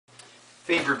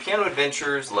Faber Piano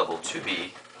Adventures, Level 2B,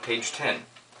 page 10.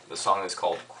 The song is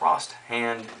called Corss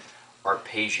Hand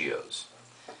Arpeggios.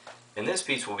 In this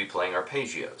piece we'll be playing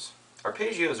arpeggios.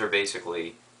 Arpeggios are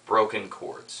basically broken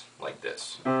chords, like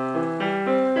this. Now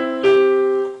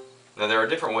there are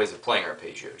different ways of playing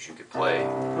arpeggios. You could play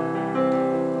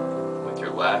with your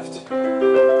left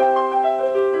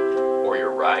or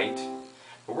your right,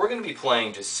 but we're going to be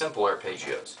playing just simple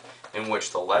arpeggios in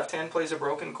which the left hand plays a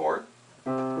broken chord,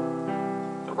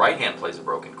 the right hand plays a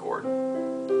broken chord,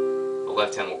 the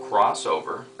left hand will cross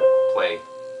over, play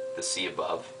the C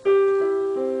above,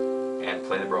 and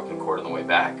play the broken chord on the way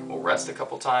back. We'll rest a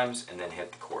couple times and then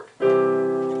hit the chord.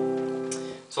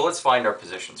 So let's find our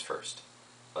positions first.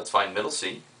 Let's find middle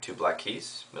C, two black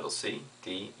keys, middle C,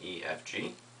 D, E, F,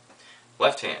 G.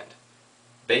 Left hand,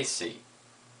 bass C,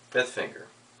 fifth finger,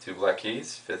 two black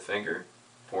keys, fifth finger,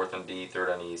 fourth on D, third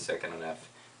on E, second on F,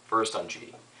 first on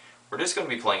G. We're just going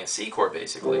to be playing a C chord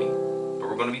basically, but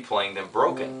we're going to be playing them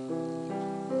broken.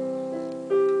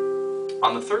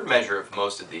 On the third measure of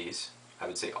most of these, I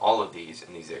would say all of these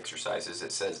in these exercises,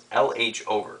 it says LH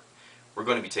over. We're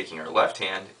going to be taking our left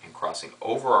hand and crossing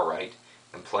over our right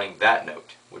and playing that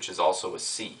note, which is also a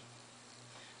C.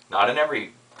 Not in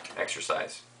every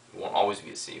exercise. It won't always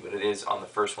be a C, but it is on the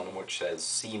first one, which says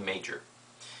C major.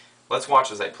 Let's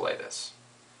watch as I play this.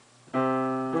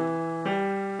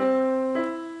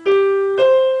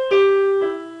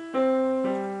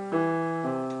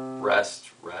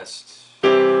 Rest, rest.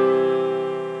 And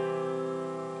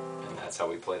that's how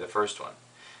we play the first one.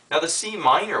 Now the C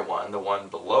minor one, the one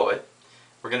below it,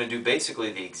 we're going to do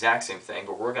basically the exact same thing,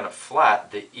 but we're going to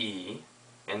flat the E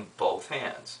in both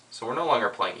hands. So we're no longer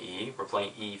playing E, we're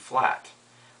playing E flat.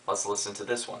 Let's listen to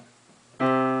this one.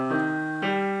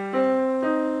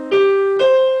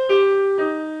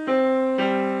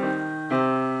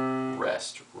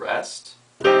 Rest, rest.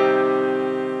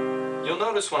 You'll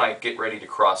notice when I get ready to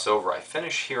cross over, I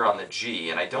finish here on the G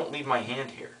and I don't leave my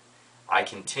hand here. I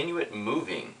continue it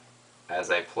moving as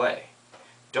I play.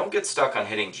 Don't get stuck on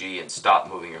hitting G and stop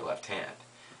moving your left hand.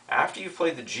 After you've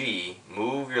played the G,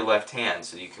 move your left hand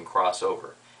so you can cross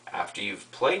over. After you've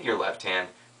played your left hand,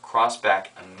 cross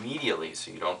back immediately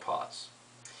so you don't pause.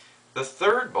 The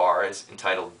third bar is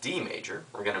entitled D major.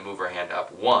 We're going to move our hand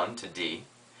up 1 to D,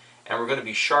 and we're going to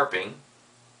be sharping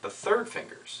the third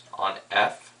fingers on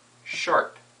F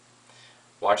sharp.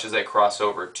 Watch as I cross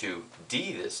over to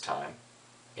D this time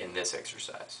in this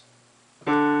exercise.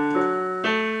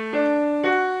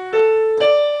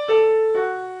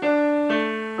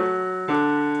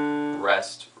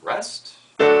 Rest, rest.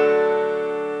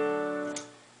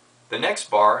 The next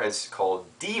bar is called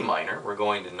D minor. We're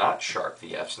going to not sharp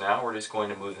the F's now. We're just going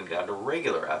to move them down to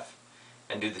regular F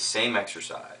and do the same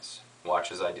exercise.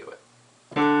 Watch as I do it.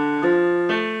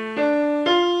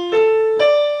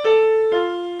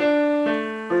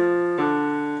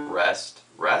 Rest,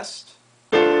 rest.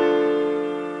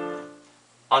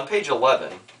 On page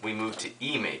 11, we move to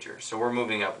E major. So we're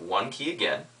moving up one key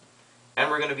again, and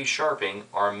we're going to be sharping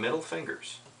our middle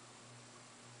fingers.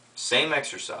 Same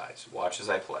exercise. Watch as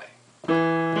I play.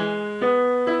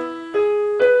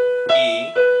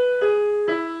 E,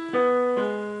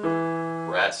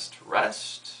 rest,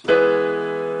 rest.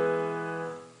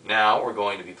 Now we're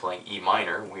going to be playing E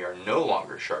minor. We are no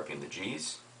longer sharpening the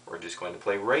G's. We're just going to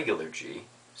play regular G.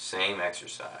 Same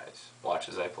exercise. Watch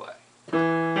as I play.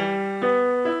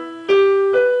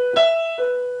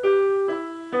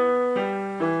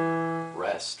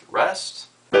 Rest, rest.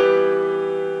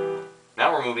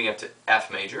 Now we're moving up to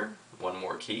F major, one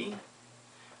more key.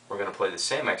 We're going to play the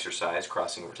same exercise,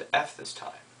 crossing over to F this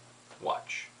time.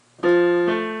 Watch.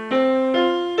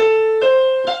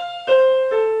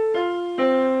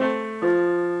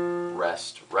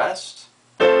 Rest, rest.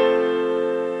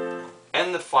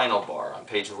 And the final bar on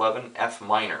page 11, F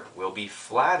minor. We'll be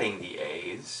flatting the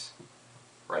A's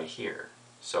right here.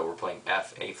 So we're playing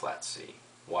F, A flat, C.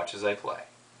 Watch as I play.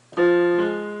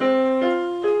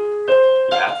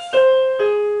 F,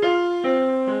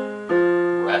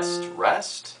 rest,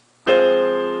 rest.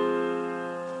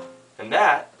 And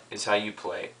that is how you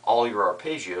play all your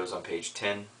arpeggios on page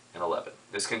 10 and 11.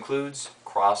 This concludes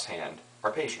Corss Hand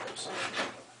Arpeggios.